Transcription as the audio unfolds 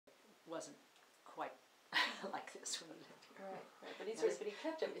wasn't quite like this when he lived here. Right, right. But he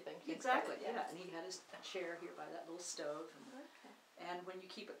kept everything. Exactly, yeah. And he had a chair here by that little stove. And when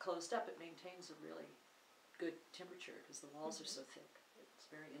you keep it closed up, it maintains a really good temperature because the walls are so thick. It's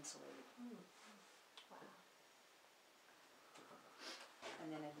very insulated. Wow. And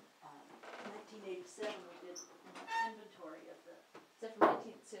then in 1987, we did an inventory of the. So from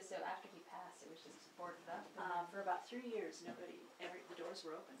so after he passed, it was just boarded up. For about 3 years, the doors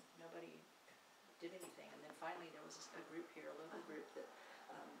were open. Nobody did anything, and then finally there was a group here, a local group that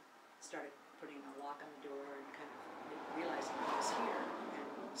started putting a lock on the door and kind of realizing it was here,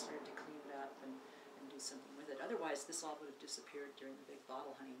 and started to clean it up and do something with it. Otherwise, this all would have disappeared during the big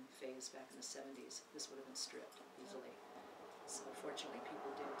bottle hunting phase back in the 70s. This would have been stripped easily. So fortunately,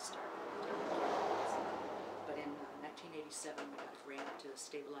 people did start doing it. But in 1987, we got a grant to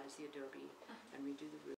stabilize the adobe and redo the roof.